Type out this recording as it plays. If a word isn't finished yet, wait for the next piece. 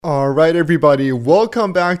All right, everybody,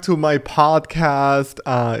 welcome back to my podcast.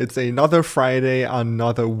 It's another Friday,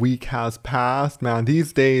 another week has passed. Man,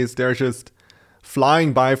 these days they're just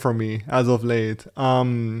flying by for me as of late. I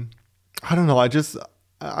don't know.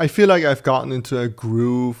 I feel like I've gotten into a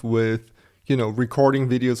groove with recording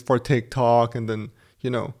videos for TikTok and then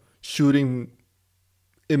shooting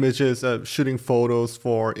images, shooting photos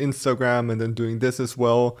for Instagram, and then doing this as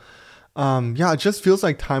well. Yeah, it just feels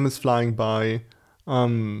like time is flying by.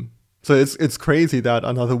 So it's crazy that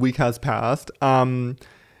another week has passed. In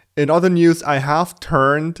other news, I have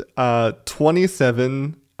turned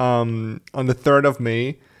 27 on the 3rd of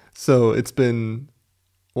May. So it's been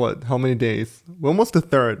what? How many days? When was the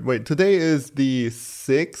 3rd? Wait, today is the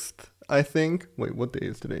 6th, I think. Wait, what day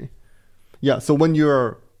is today? Yeah, so when you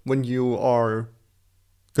are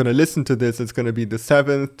gonna listen to this, it's gonna be the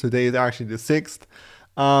 7th. Today is actually the 6th.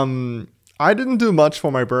 I didn't do much for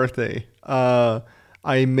my birthday.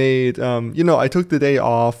 I made, I took the day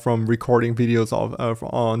off from recording videos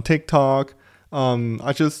on TikTok.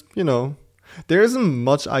 I just, there isn't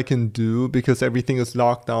much I can do because everything is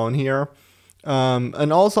locked down here.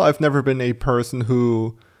 And also, I've never been a person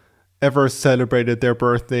who ever celebrated their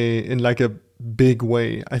birthday in like a big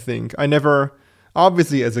way, I think. I never,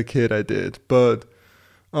 obviously as a kid I did, but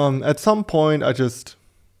at some point I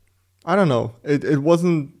don't know, it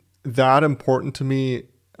wasn't that important to me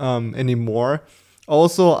anymore.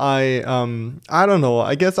 Also, I don't know,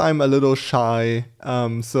 I guess I'm a little shy,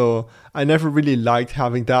 so I never really liked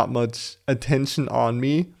having that much attention on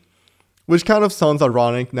me, which kind of sounds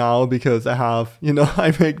ironic now because I have,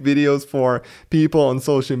 I make videos for people on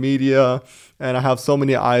social media and I have so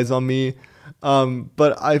many eyes on me.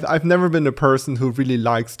 But I've never been a person who really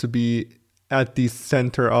likes to be at the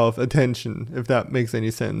center of attention, if that makes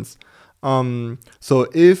any sense. So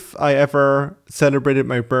if I ever celebrated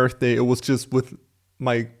my birthday, it was just with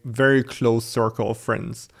my very close circle of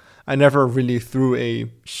friends. I never really threw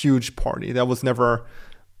a huge party. That was never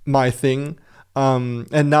my thing. And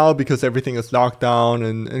now because everything is locked down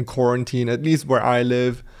and quarantine, at least where I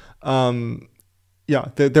live,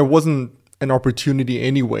 there wasn't an opportunity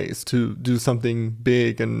anyways to do something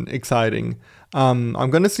big and exciting. I'm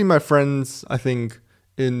gonna see my friends, I think,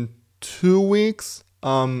 in 2 weeks.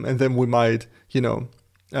 And then we might,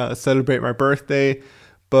 celebrate my birthday.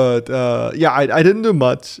 But I didn't do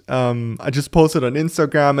much. I just posted on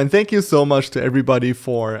Instagram, and thank you so much to everybody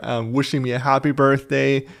for wishing me a happy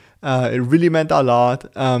birthday. It really meant a lot.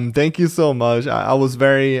 Thank you so much. I was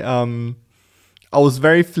very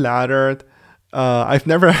flattered. I've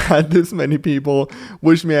never had this many people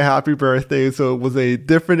wish me a happy birthday, so it was a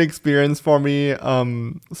different experience for me.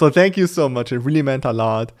 So thank you so much. It really meant a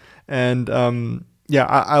lot. And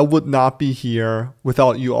I would not be here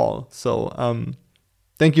without you all. So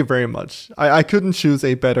thank you very much. I couldn't choose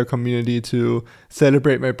a better community to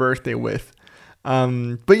celebrate my birthday with.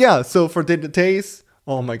 So for today's,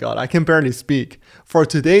 oh my God, I can barely speak. For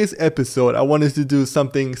today's episode, I wanted to do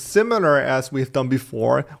something similar as we've done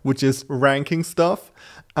before, which is ranking stuff.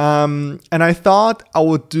 And I thought I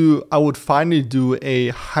would finally do a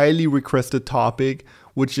highly requested topic,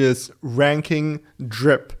 which is ranking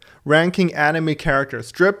ranking anime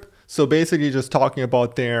characters. Drip, so basically just talking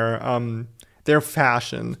about their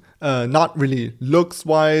fashion, not really looks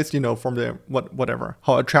wise, from their whatever,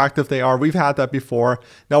 how attractive they are. We've had that before.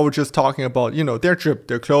 Now we're just talking about, their drip,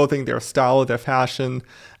 their clothing, their style, their fashion.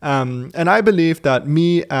 And I believe that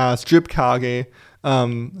me as Drip Kage,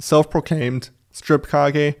 self-proclaimed Strip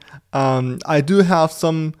Kage, I do have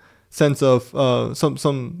some sense of some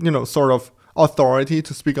sort of authority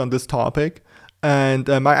to speak on this topic. And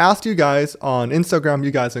I asked you guys on Instagram,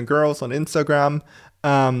 you guys and girls on Instagram,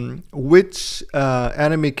 which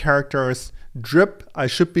anime characters drip I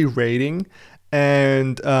should be rating.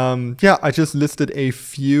 And I just listed a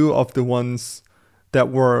few of the ones that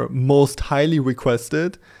were most highly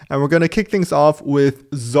requested. And we're going to kick things off with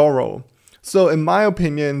Zoro. So in my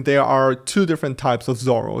opinion, there are two different types of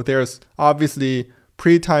Zoro. There's obviously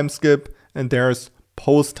pre-time skip and there's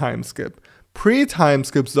post-time skip. Pre-time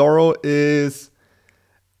skip Zoro is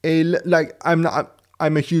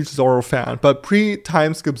I'm a huge Zoro fan, but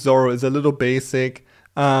pre-time skip Zoro is a little basic.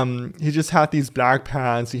 He just had these black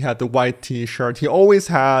pants, he had the white t-shirt, he always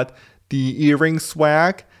had the earring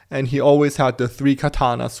swag, and he always had the 3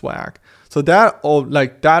 katana swag. So that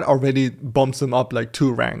already bumps him up like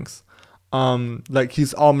 2 ranks.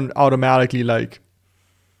 He's automatically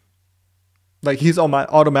he's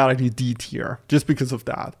automatically D tier just because of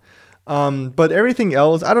that. But everything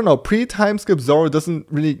else, I don't know, pre-time skip Zoro doesn't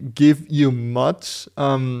really give you much.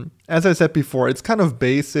 As I said before, it's kind of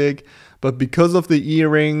basic, but because of the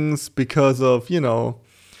earrings, because of,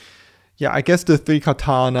 yeah, I guess the 3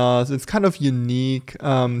 katanas, it's kind of unique.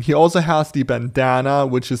 He also has the bandana,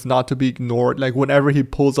 which is not to be ignored. Like whenever he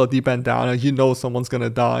pulls out the bandana, you know someone's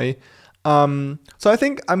gonna die. So I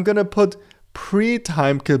think I'm gonna put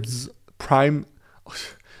pre-time skip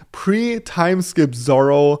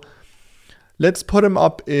Zoro. Let's put him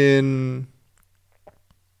up in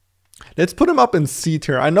C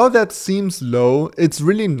tier. I know that seems low. It's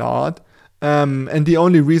really not. And the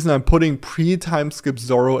only reason I'm putting pre-time skip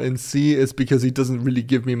Zoro in C is because he doesn't really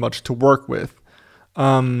give me much to work with.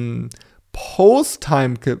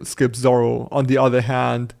 Post-time skip Zoro, on the other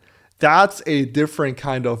hand, that's a different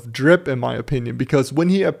kind of drip in my opinion, because when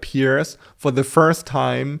he appears for the first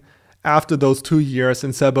time after those 2 years in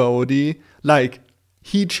Sabaody, like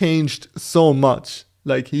he changed so much.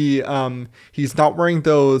 Like he's not wearing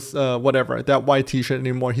those that white t-shirt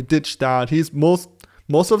anymore. He ditched that. He's most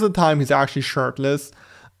of the time he's actually shirtless.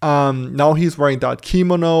 Now he's wearing that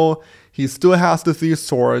kimono. He still has the 3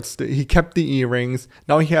 swords. He kept the earrings.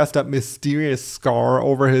 Now he has that mysterious scar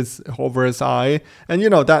over his eye. And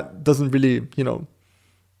that doesn't really,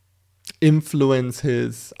 influence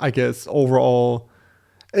his, I guess, overall.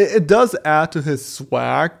 It does add to his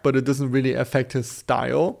swag, but it doesn't really affect his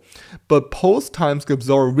style. But post time skip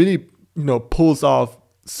Zoro really, pulls off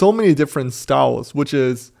so many different styles, which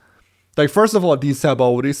is like, first of all, the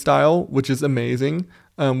Sabaody style, which is amazing,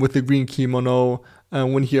 with the green kimono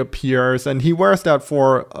when he appears, and he wears that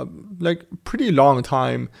for like pretty long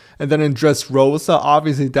time. And then in Dressrosa,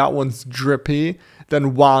 obviously that one's drippy.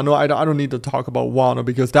 Then Wano, I don't need to talk about Wano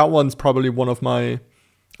because that one's probably one of my,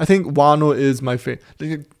 I think Wano is my favorite.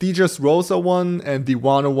 The Dressrosa one and the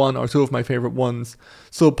Wano one are 2 of my favorite ones.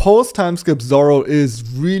 So post time skip Zoro is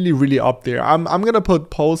really, really up there. I'm gonna put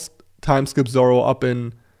post time skip Zoro up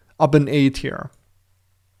in A tier.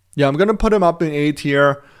 Yeah, I'm gonna put him up in A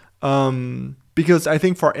tier, because I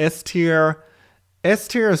think for S tier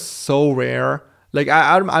is so rare. Like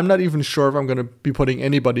I'm not even sure if I'm gonna be putting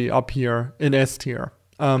anybody up here in S tier.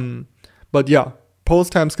 But yeah,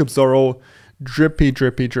 post time skip Zoro, drippy.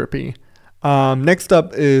 Next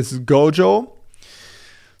up is Gojo.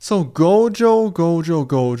 So Gojo.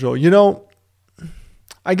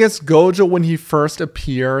 I guess Gojo, when he first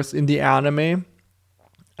appears in the anime,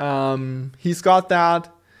 he's got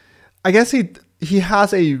that, I guess he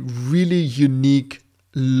has a really unique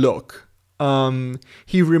look.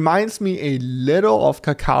 He reminds me a little of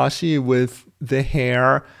Kakashi with the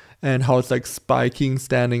hair and how it's like spiking,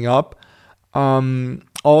 standing up.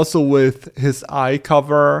 Also with his eye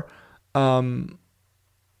cover.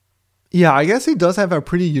 Yeah, I guess he does have a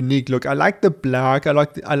pretty unique look. I like the black. I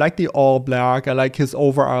like the all black. I like his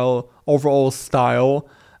overall style.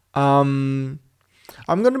 I'm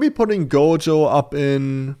gonna be putting Gojo up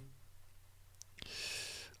in.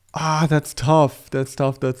 That's tough.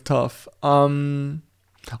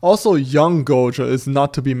 Also, young Gojo is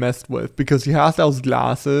not to be messed with because he has those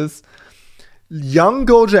glasses. Young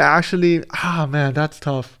Gojo actually, man, that's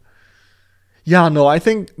tough. Yeah, no, I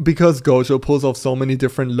think because Gojo pulls off so many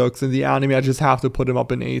different looks in the anime, I just have to put him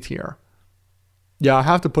up in A tier. Yeah, I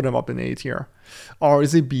have to put him up in A tier. Or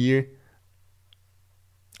is he B?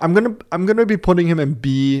 I'm gonna be putting him in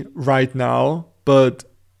B right now, but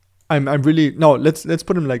I'm really, no, let's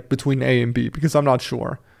put him like between A and B because I'm not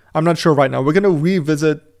sure. I'm not sure right now. We're gonna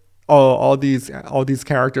revisit all these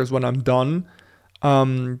characters when I'm done.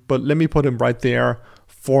 But let me put him right there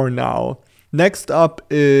for now. Next up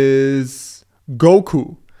is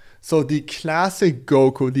Goku. So the classic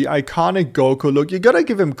Goku, the iconic Goku look. You gotta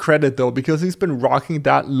give him credit though, because he's been rocking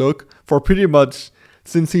that look for pretty much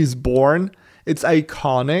since he's born. It's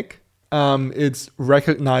iconic. It's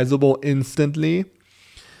recognizable instantly.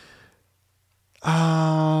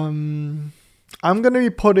 I'm gonna be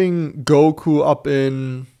putting Goku up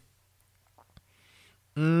in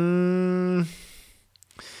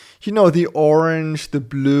the orange, the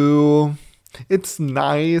blue. It's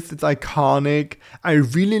nice, it's iconic. I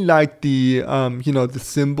really like the the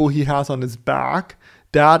symbol he has on his back.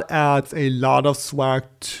 That adds a lot of swag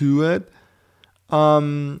to it.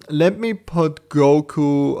 Let me put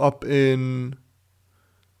Goku up in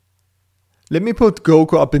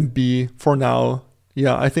B for now.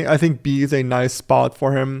 Yeah, I think B is a nice spot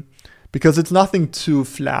for him because it's nothing too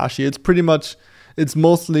flashy. It's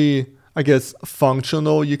mostly, I guess,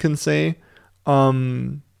 functional, you can say.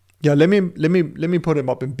 Yeah, let me put him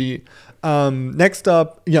up in B. Next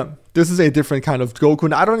up, yeah, this is a different kind of Goku,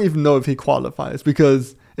 and I don't even know if he qualifies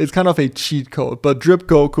because it's kind of a cheat code. But Drip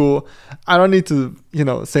Goku, I don't need to,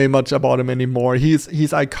 say much about him anymore. He's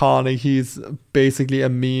iconic. He's basically a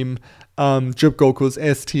meme. Drip Goku's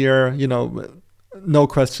S tier, No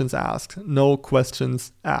questions asked. No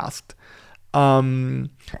questions asked.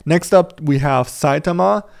 Next up, we have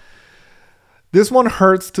Saitama. This one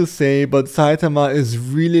hurts to say, but Saitama is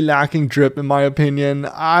really lacking drip in my opinion.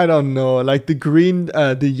 I don't know, like the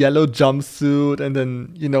yellow jumpsuit and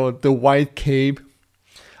then, the white cape.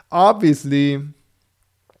 Obviously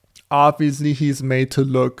he's made to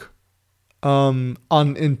look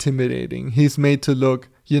unintimidating. He's made to look,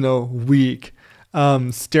 weak,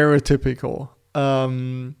 stereotypical.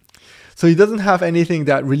 So he doesn't have anything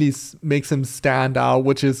that really makes him stand out,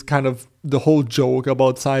 which is kind of the whole joke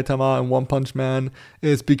about Saitama and One Punch Man,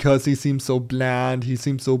 is because he seems so bland, he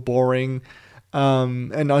seems so boring.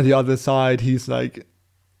 And on the other side, he's like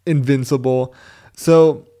invincible.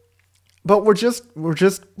 So, but we're just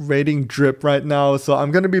rating drip right now. So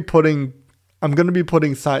I'm gonna be putting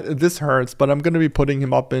this hurts, but I'm gonna be putting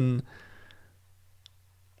him up in.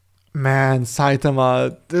 Man,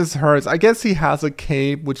 Saitama, this hurts. I guess he has a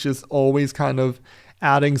cape, which is always kind of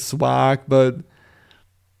adding swag, but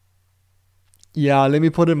yeah, let me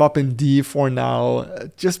put him up in D for now.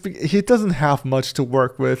 He doesn't have much to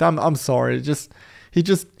work with. I'm sorry, he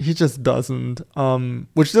just doesn't.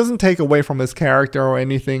 Which doesn't take away from his character or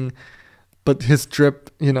anything, but his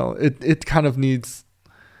drip, it kind of needs.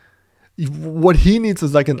 What he needs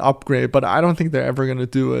is like an upgrade, but I don't think they're ever gonna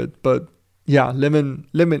do it. But yeah, let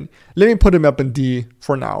me put him up in D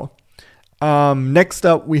for now. Next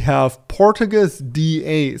up, we have Portuguese D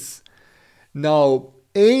Ace. Now,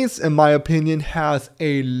 Ace, in my opinion, has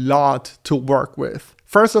a lot to work with.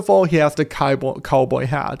 First of all, he has the cowboy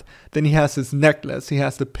hat. Then he has his necklace. He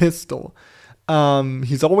has the pistol.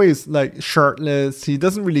 He's always like shirtless. He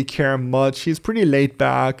doesn't really care much. He's pretty laid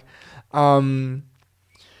back. Man,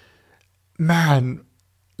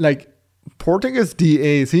 like Portuguese D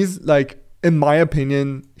Ace, he's like, in my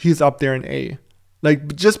opinion, he's up there in A.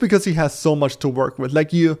 Like, just because he has so much to work with.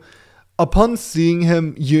 Like, upon seeing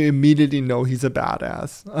him, you immediately know he's a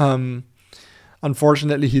badass.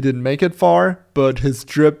 Unfortunately, he didn't make it far, but his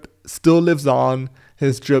drip still lives on.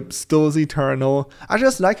 His drip still is eternal. I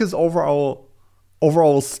just like his overall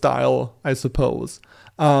style, I suppose.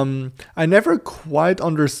 I never quite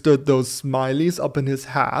understood those smileys up in his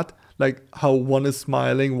hat. Like, how one is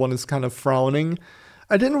smiling, one is kind of frowning.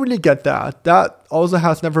 I didn't really get that. That also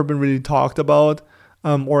has never been really talked about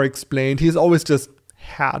or explained. He's always just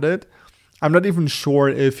had it. I'm not even sure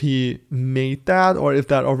if he made that or if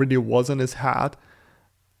that already was in his hat.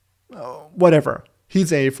 Whatever.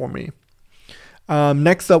 He's A for me.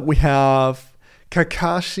 Next up, we have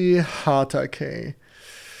Kakashi Hatake.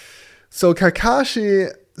 So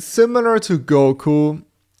Kakashi, similar to Goku,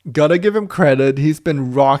 gotta give him credit. He's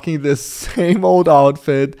been rocking this same old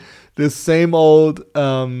outfit. This same old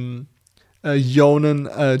Jonan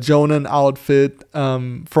outfit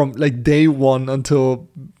from like day one until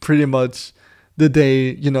pretty much the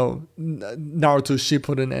day, Naruto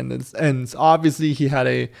Shippuden ends. Obviously, he had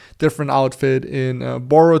a different outfit in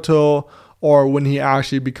Boruto or when he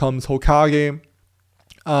actually becomes Hokage.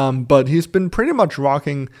 But he's been pretty much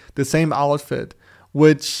rocking the same outfit,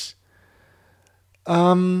 which,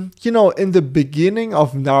 in the beginning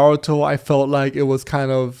of Naruto, I felt like it was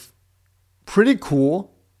kind of pretty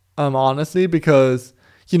cool, honestly, because,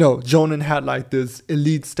 Jonan had like this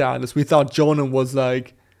elite status. We thought Jonan was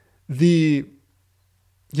like the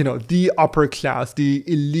upper class, the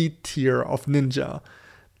elite tier of ninja.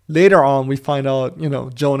 Later on, we find out,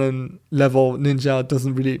 Jonan level ninja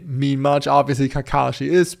doesn't really mean much. Obviously, Kakashi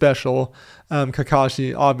is special.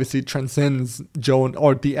 Kakashi obviously transcends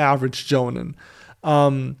the average Jonan.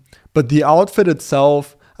 But the outfit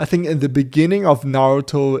itself, I think in the beginning of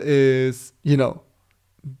Naruto is,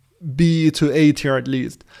 B to A tier at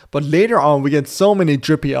least. But later on, we get so many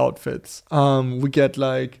drippy outfits. We get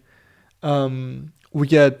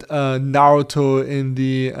Naruto in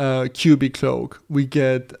the Kyuubi cloak. We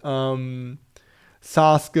get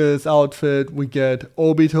Sasuke's outfit. We get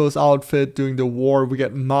Obito's outfit during the war. We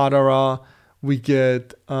get Madara. We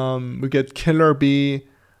get Killer Bee.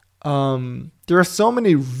 There are so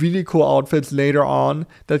many really cool outfits later on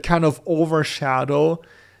that kind of overshadow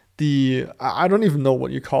I don't even know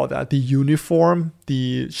what you call that, the uniform,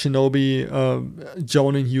 the Shinobi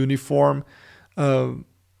Jonin uniform, or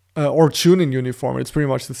Chunin uniform. It's pretty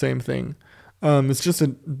much the same thing. It's just a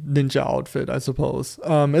ninja outfit, I suppose.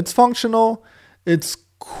 It's functional. It's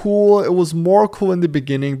cool. It was more cool in the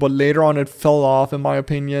beginning, but later on it fell off, in my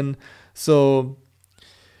opinion. So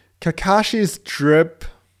Kakashi's drip,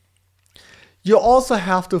 you also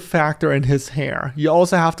have to factor in his hair. You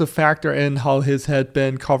also have to factor in how his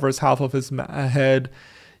headband covers half of his head.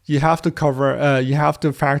 You have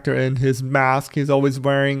to factor in his mask he's always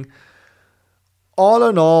wearing. all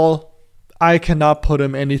in all, I cannot put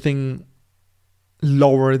him anything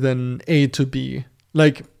lower than A to B.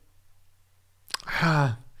 Like,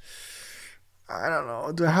 I don't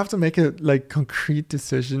know. Do I have to make a like concrete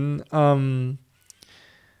decision?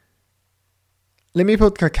 Let me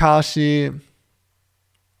put Kakashi.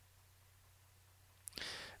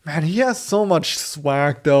 Man, he has so much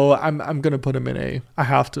swag though. I'm gonna put him in A. I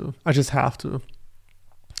have to. I just have to.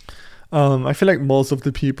 I feel like most of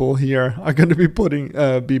the people here are gonna be put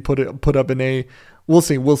up in A. We'll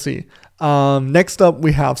see. Next up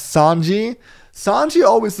we have Sanji. Sanji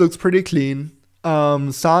always looks pretty clean.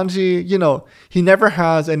 Sanji, he never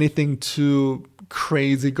has anything too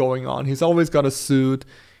crazy going on. He's always got a suit.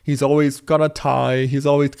 He's always got a tie. He's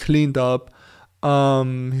always cleaned up.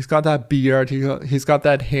 He's got that beard. He's got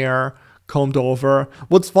that hair combed over.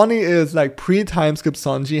 What's funny is like pre-time skip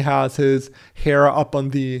Sanji has his hair up on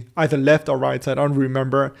the either left or right side. I don't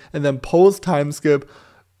remember. And then post time skip,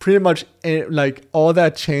 pretty much like all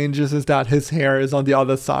that changes is that his hair is on the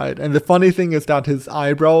other side. And the funny thing is that his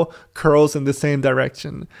eyebrow curls in the same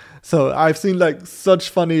direction. So I've seen like such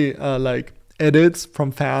funny like edits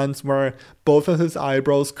from fans where both of his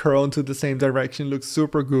eyebrows curl into the same direction. Looks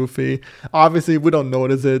super goofy. Obviously we don't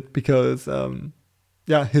notice it because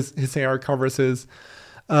his hair covers his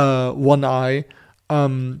one eye.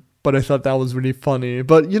 But I thought that was really funny.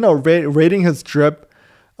 But rating his drip,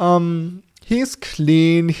 he's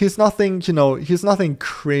clean. He's nothing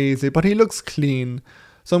crazy, but he looks clean.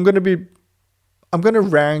 So I'm gonna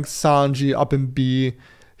rank Sanji up in B.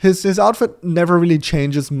 His outfit never really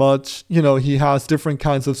changes much. He has different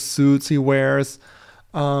kinds of suits he wears.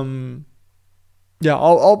 I'll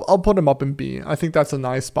put him up in B. I think that's a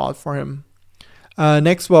nice spot for him.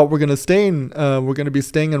 Next, we're gonna be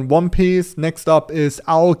staying in One Piece. Next up is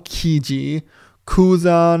Aokiji,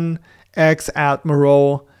 Kuzan,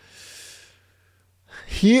 ex-admiral.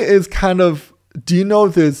 He is kind of. Do you know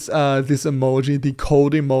this emoji, the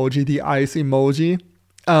cold emoji, the ice emoji?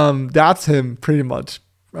 That's him pretty much.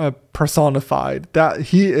 Personified. That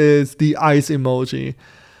he is the ice emoji.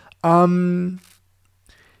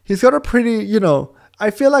 He's got a pretty,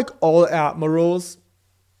 I feel like all admirals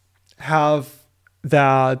have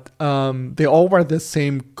that. They all wear the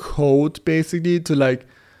same coat basically to like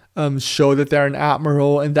show that they're an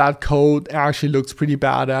admiral, and that coat actually looks pretty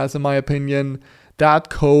badass in my opinion. That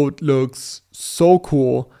coat looks so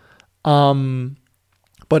cool.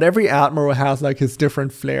 But every admiral has like his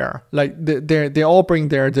different flair. Like they all bring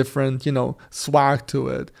their different, swag to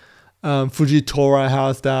it. Fujitora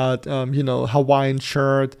has that, Hawaiian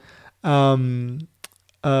shirt.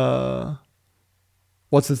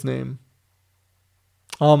 What's his name?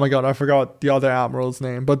 Oh my god, I forgot the other admiral's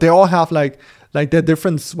name. But they all have like their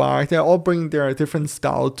different swag. They all bring their different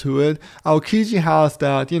style to it. Aokiji has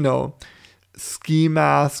that, ski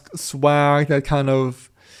mask swag, that kind of.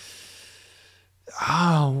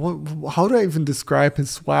 How do I even describe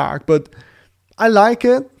his swag? But I like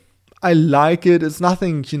it. It's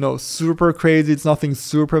nothing, super crazy. It's nothing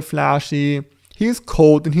super flashy. He's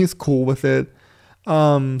cold and he's cool with it.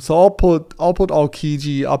 So I'll put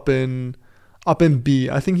Aokiji up in B.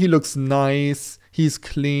 I think he looks nice. He's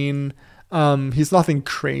clean. He's nothing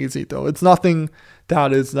crazy though. It's nothing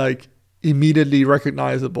that is like immediately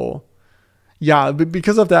recognizable. Yeah, but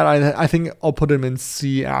because of that, I think I'll put him in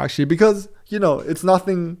C actually, because it's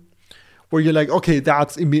nothing where you're like, okay,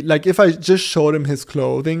 that's like if I just showed him his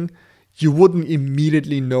clothing, you wouldn't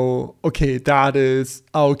immediately know, okay, that is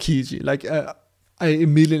Aokiji. Like I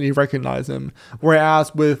immediately recognize him.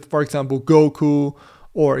 Whereas with, for example, Goku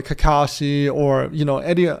or Kakashi or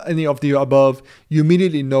any of the above, you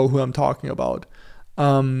immediately know who I'm talking about.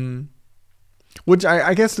 Which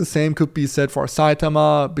I guess the same could be said for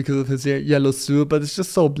Saitama because of his yellow suit, but it's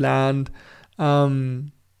just so bland.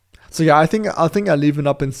 So yeah, I think I'll leave him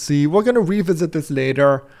up in C. We're gonna revisit this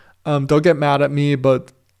later. Don't get mad at me,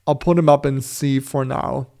 but I'll put him up in C for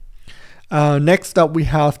now. Next up, we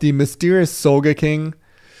have the mysterious Sogeking.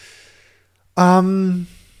 The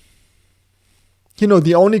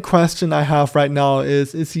only question I have right now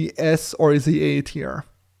is he S or is he A tier?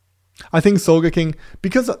 I think Sogeking,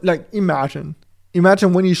 because like imagine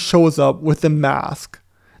when he shows up with the mask.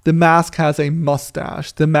 The mask has a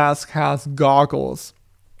mustache. The mask has goggles.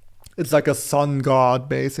 It's like a sun god,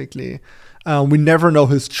 basically. We never know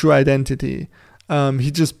his true identity.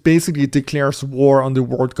 He just basically declares war on the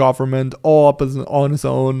world government all up on his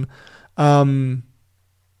own. I'll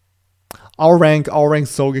rank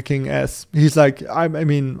Sogeking S. He's like, I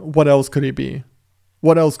mean, what else could he be?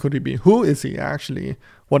 Who is he actually?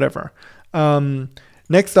 Whatever.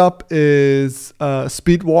 Next up is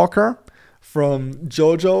Speedwalker from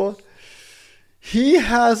JoJo. He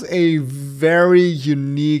has a very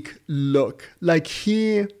unique look. Like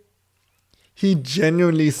he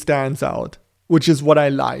genuinely stands out, which is what I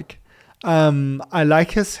like. I like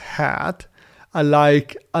his hat. I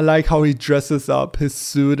like how he dresses up, his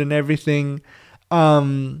suit and everything.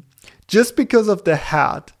 Just because of the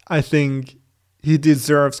hat, I think he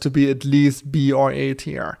deserves to be at least B or A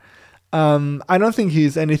tier. I don't think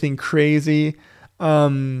he's anything crazy.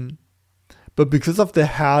 But because of the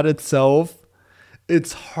hat itself,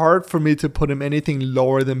 it's hard for me to put him anything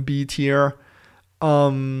lower than B tier.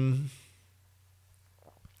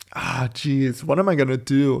 Geez, what am I gonna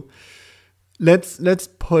do? Let's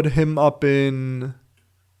put him up in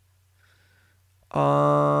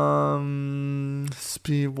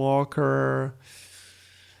Speedwalker.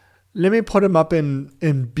 Let me put him up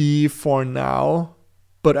in B for now.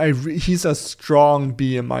 But he's a strong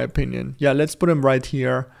B in my opinion. Yeah, let's put him right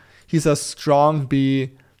here. He's a strong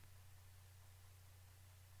B.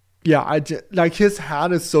 Yeah, like his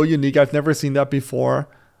hat is so unique. I've never seen that before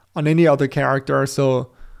on any other character.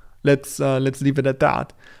 So let's leave it at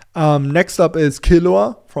that. Next up is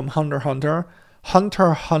Killua from Hunter x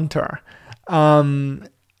Hunter.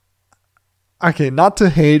 Okay, not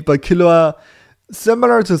to hate, but Killua,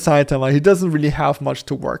 similar to Saitama, he doesn't really have much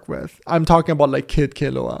to work with. I'm talking about like Kid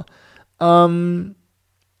Killua.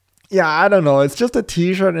 Yeah, I don't know. It's just a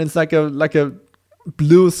t-shirt and it's like a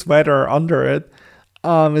blue sweater under it.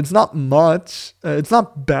 It's not much. It's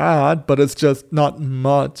not bad, but it's just not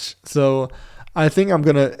much. So I think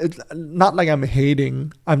it's not like I'm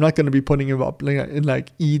hating. I'm not gonna be putting him up in like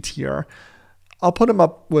E tier. I'll put him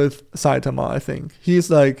up with Saitama, I think. He's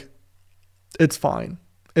like, it's fine.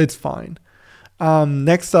 It's fine.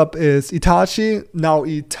 Next up is Itachi. Now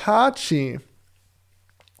Itachi,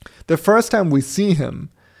 the first time we see him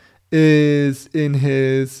is in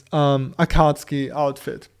his Akatsuki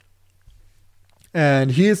outfit.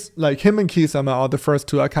 And he's like, him and Kisama are the first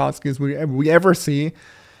two Akatsukis we ever see.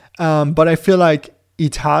 But I feel like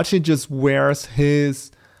Itachi just wears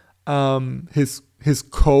his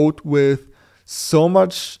coat with so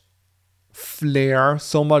much flair,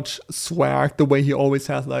 so much swag, the way he always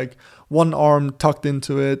has like one arm tucked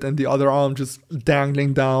into it and the other arm just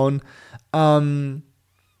dangling down. Man,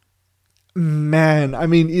 I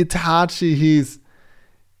mean, Itachi,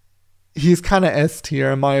 he's kind of S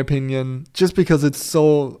tier in my opinion, just because it's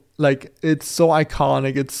so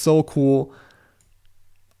iconic, it's so cool.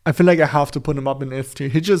 I feel like I have to put him up in S tier.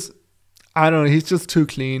 I don't know, he's just too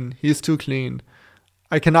clean. He's too clean.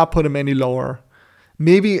 I cannot put him any lower.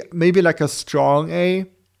 Maybe like a strong A,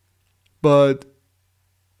 but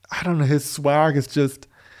I don't know, his swag is just,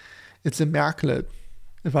 it's immaculate,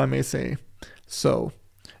 if I may say. So,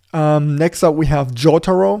 next up we have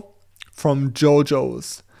Jotaro from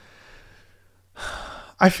JoJo's.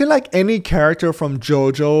 I feel like any character from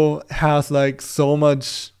JoJo has like so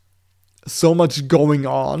much going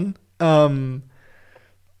on. And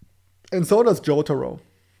so does Jotaro,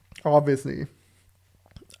 obviously.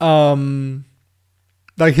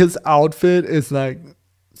 Like his outfit is like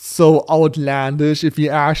so outlandish if you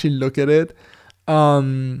actually look at it.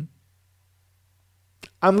 I'm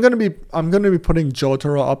gonna be putting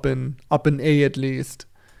Jotaro up in A at least.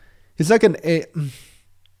 He's like an A.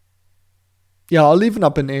 Yeah, I'll leave him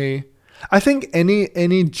up in A. I think any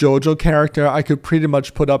JoJo character I could pretty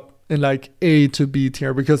much put up in like A to B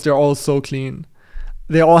tier because they're all so clean.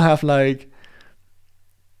 They all have like,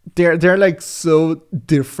 they're like so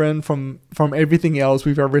different from everything else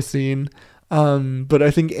we've ever seen. But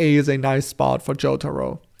I think A is a nice spot for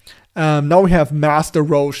Jotaro. Now we have Master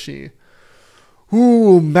Roshi.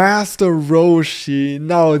 Ooh, Master Roshi.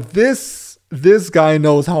 Now this guy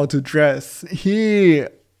knows how to dress.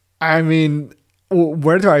 I mean,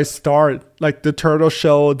 where do I start? Like the turtle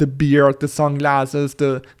shell, the beard, the sunglasses,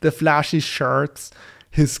 the flashy shirts,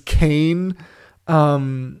 his cane.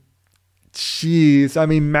 Jeez, I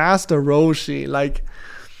mean, Master Roshi, like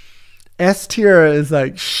S tier is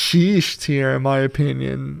like sheesh tier in my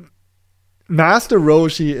opinion. Master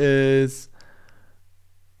Roshi is,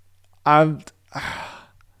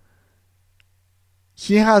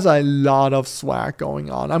 he has a lot of swag going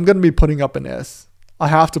on. I'm gonna be putting up an S. I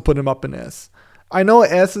have to put him up in S. I know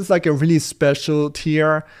S is like a really special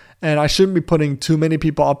tier, and I shouldn't be putting too many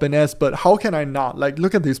people up in S, but how can I not? Like,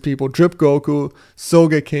 look at these people. Drip Goku,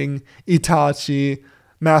 Sogeking, Itachi,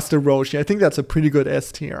 Master Roshi. I think that's a pretty good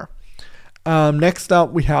S tier. Next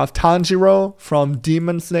up, we have Tanjiro from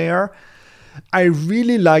Demon Slayer. I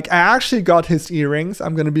actually got his earrings.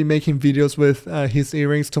 I'm going to be making videos with his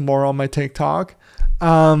earrings tomorrow on my TikTok.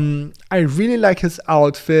 I really like his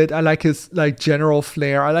outfit. I like his like general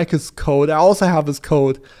flair. I like his coat. I also have his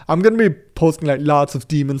coat. I'm gonna be posting like lots of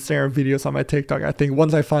Demon Slayer videos on my TikTok, I think,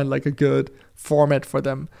 once I find like a good format for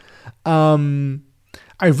them.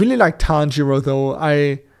 I really like Tanjiro though.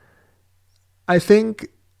 I think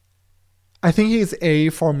he's A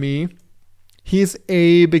for me. He's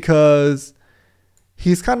A because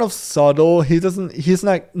he's kind of subtle. He's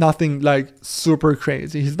like nothing like super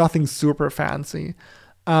crazy. He's nothing super fancy.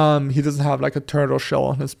 He doesn't have like a turtle shell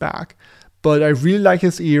on his back. But I really like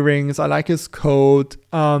his earrings. I like his coat.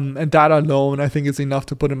 And that alone, I think is enough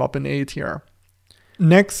to put him up in A tier.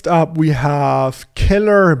 Next up, we have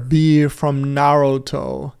Killer B from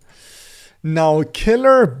Naruto. Now,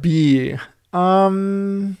 Killer B,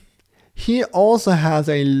 he also has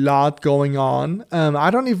a lot going on. I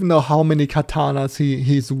don't even know how many katanas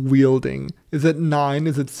he's wielding. Is it 9?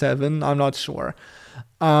 Is it 7? I'm not sure.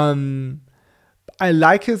 I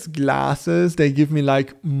like his glasses. They give me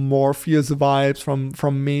like Morpheus vibes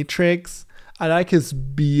from Matrix. I like his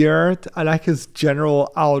beard. I like his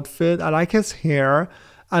general outfit. I like his hair.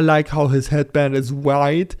 I like how his headband is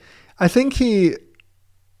white. I think he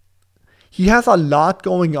has a lot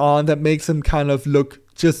going on that makes him kind of look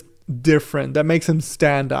just different, that makes him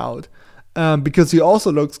stand out. Because he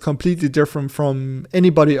also looks completely different from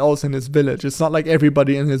anybody else in his village. It's not like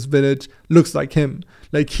everybody in his village looks like him.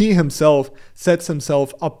 Like he himself sets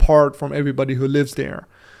himself apart from everybody who lives there.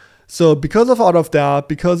 So because of all of that,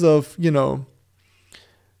 because of, you know,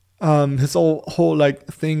 his whole like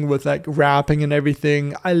thing with like rapping and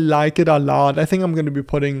everything, I like it a lot. I think I'm going to be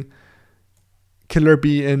putting Killer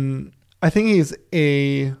B in, I think he's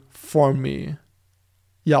A for me.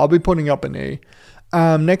 Yeah, I'll be putting up an A.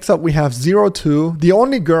 Next up, we have 02, the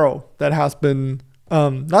only girl that has been,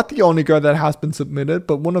 not the only girl that has been submitted,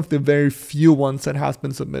 but one of the very few ones that has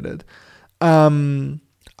been submitted. I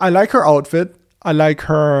like her outfit. I like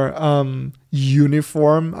her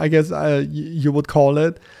uniform, I guess you would call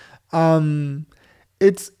it.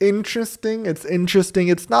 It's interesting.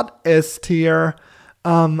 It's not S tier.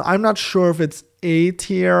 I'm not sure if it's A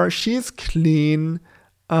tier. She's clean.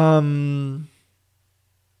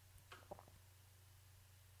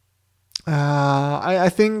 I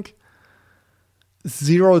think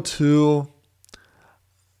 02,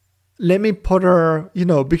 let me put her, you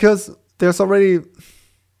know, because there's already,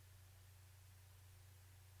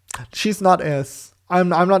 she's not S. I'm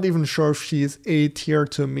not even sure if she's A tier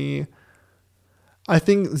to me. I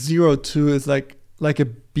think 02 is like a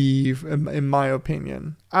B in my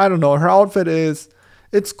opinion. I don't know. Her outfit it's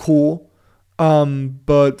cool.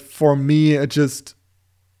 But for me, it just,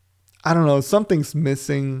 I don't know, something's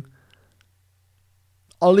missing.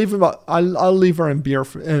 I'll leave her in B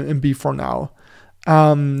for now.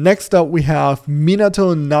 Next up, we have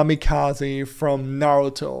Minato Namikaze from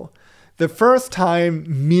Naruto. The first time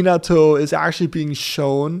Minato is actually being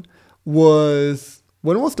shown was,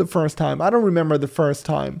 when was the first time? I don't remember the first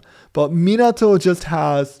time, but Minato just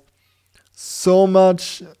has so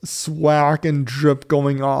much swag and drip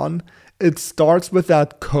going on. It starts with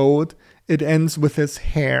that coat. It ends with his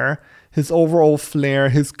hair, his overall flair,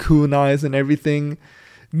 his kunais and everything.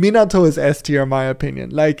 Minato is S tier in my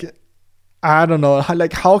opinion. Like, I don't know,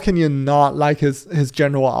 like how can you not like his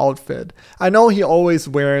general outfit? I know he always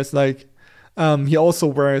wears like, he also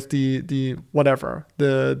wears the whatever,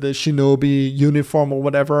 the shinobi uniform or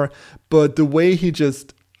whatever, but the way he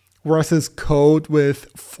just wears his coat with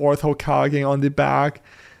fourth Hokage on the back,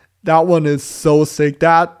 that one is so sick.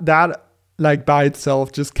 That like by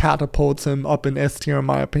itself just catapults him up in S tier in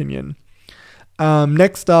my opinion.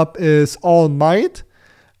 Next up is All Might.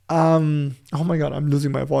 Oh my god, I'm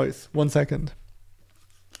losing my voice. 1 second.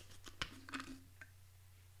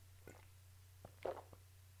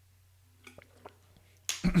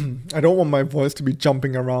 I don't want my voice to be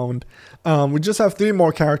jumping around. We just have 3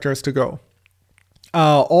 more characters to go.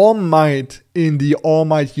 All Might in the All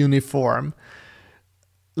Might uniform.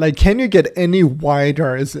 Like, can you get any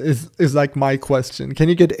wider is like my question. Can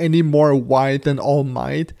you get any more wide than All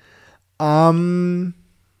Might?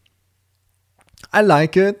 I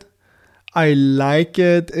like it.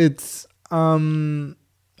 It's I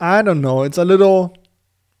don't know. It's a little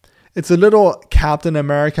Captain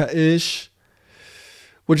America-ish,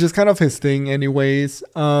 which is kind of his thing anyways.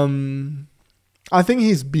 I think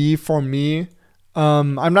he's B for me.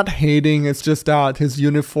 I'm not hating. It's just that his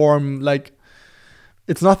uniform, like,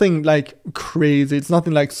 it's nothing like crazy. It's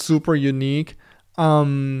nothing like super unique. I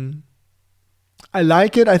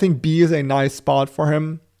like it. I think B is a nice spot for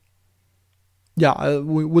him. Yeah,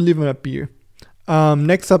 we'll leave him at B.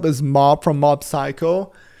 Next up is Mob from Mob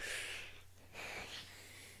Psycho.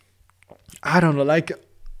 I don't know, like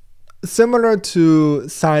similar to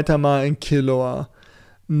Saitama and Killua.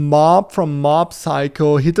 Mob from Mob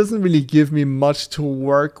Psycho, he doesn't really give me much to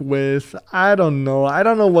work with. I don't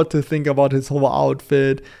know what to think about his whole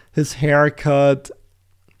outfit, his haircut.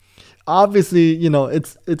 Obviously,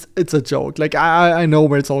 it's a joke. Like I know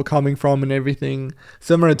where it's all coming from and everything.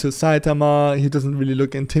 Similar to Saitama, he doesn't really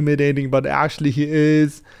look intimidating, but actually he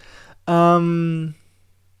is. Mob,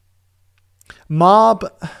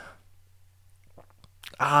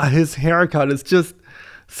 his haircut is just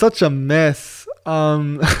such a mess.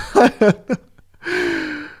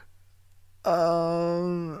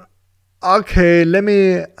 Okay, let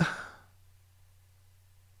me.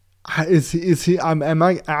 Is he? Am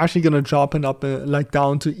I actually gonna drop him up like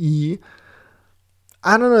down to E?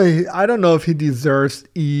 I don't know. I don't know if he deserves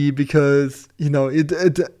E because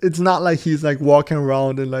it's not like he's like walking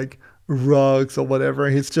around in like rugs or whatever.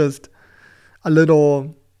 He's just a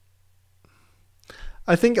little.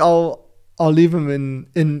 I think I'll leave him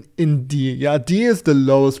in D. Yeah, D is the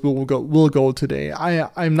lowest we'll go today.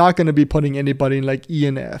 I'm not gonna be putting anybody in like E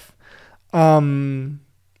and F.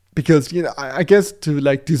 Because I guess to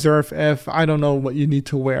like deserve F, I don't know what you need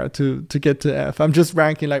to wear to get to F. I'm just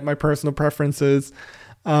ranking like my personal preferences.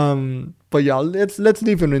 But yeah, let's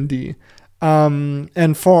leave him in D.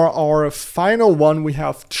 And for our final one, we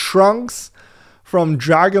have Trunks from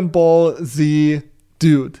Dragon Ball Z.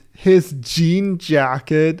 Dude, his jean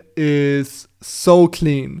jacket is so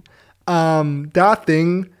clean. That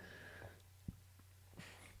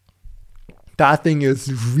thing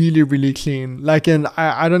is really, really clean. Like, and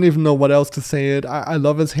I don't even know what else to say it. I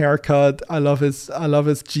love his haircut. I love his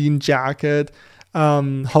jean jacket.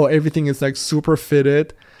 How everything is like super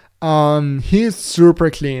fitted. He's super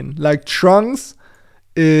clean. Like Trunks,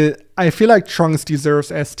 I feel like Trunks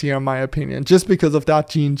deserves S tier in my opinion, just because of that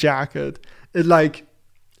jean jacket.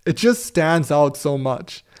 It just stands out so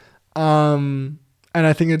much. And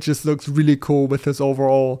I think it just looks really cool with his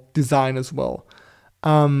overall design as well.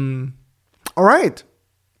 All right.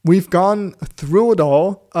 We've gone through it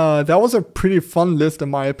all. That was a pretty fun list in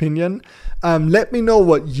my opinion. Let me know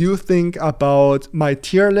what you think about my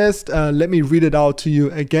tier list. Let me read it out to you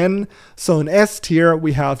again. So in S tier,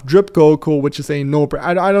 we have Drip Goku, which is a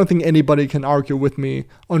no-brainer. I don't think anybody can argue with me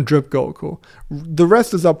on Drip Goku. The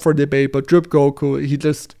rest is up for debate, but Drip Goku, he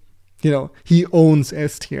just, he owns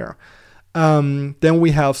S tier. Then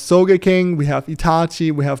we have Sogeking, we have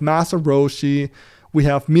Itachi, we have Master Roshi, we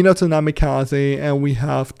have Minato Namikaze, and we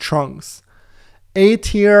have Trunks. A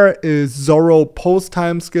tier is Zoro post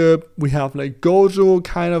time skip. We have like Gojo,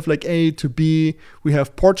 kind of like A to B. We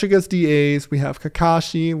have Portuguese DAs. We have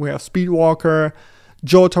Kakashi. We have Speedwalker,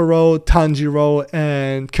 Jotaro, Tanjiro,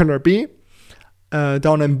 and Killer B.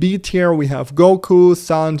 Down in B tier, we have Goku,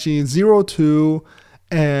 Sanji, 02,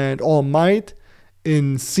 and All Might.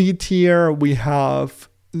 In C tier, we have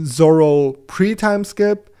Zoro pre-time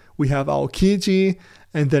skip. We have Aokiji.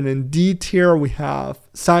 And then in D tier, we have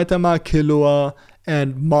Saitama, Killua,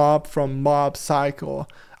 and Mob from Mob Psycho.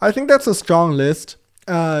 I think that's a strong list.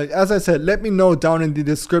 As I said, let me know down in the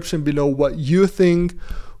description below what you think.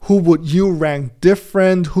 Who would you rank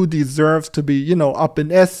different? Who deserves to be, up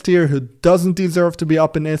in S tier? Who doesn't deserve to be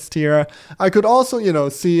up in S tier? I could also,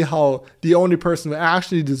 see how the only person who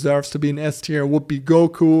actually deserves to be in S tier would be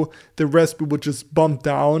Goku. The rest we would just bump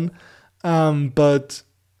down. But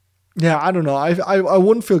yeah, I don't know. I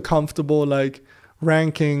wouldn't feel comfortable like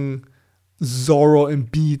ranking Zoro in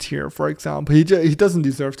B tier, for example. He doesn't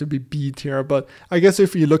deserve to be B tier, but I guess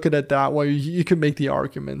if you look at it that way, you could make the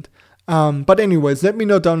argument. But anyways, let me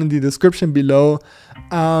know down in the description below.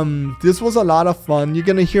 This was a lot of fun. You're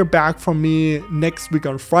gonna hear back from me next week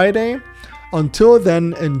on Friday. Until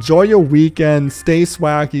then, enjoy your weekend. Stay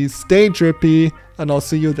swaggy, stay drippy, and I'll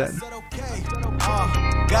see you then.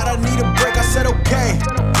 God, I need a break, I said okay,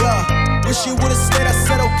 yeah. Wish you would've stayed, I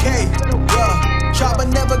said okay, yeah. Try but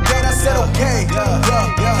never get, I said okay,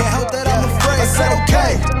 yeah. Can't help that I'm afraid, I said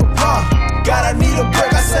okay, God, I need a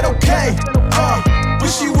break, I said okay,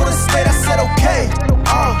 wish you would've stayed, I said okay,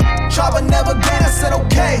 try but never get, I said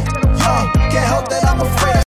okay.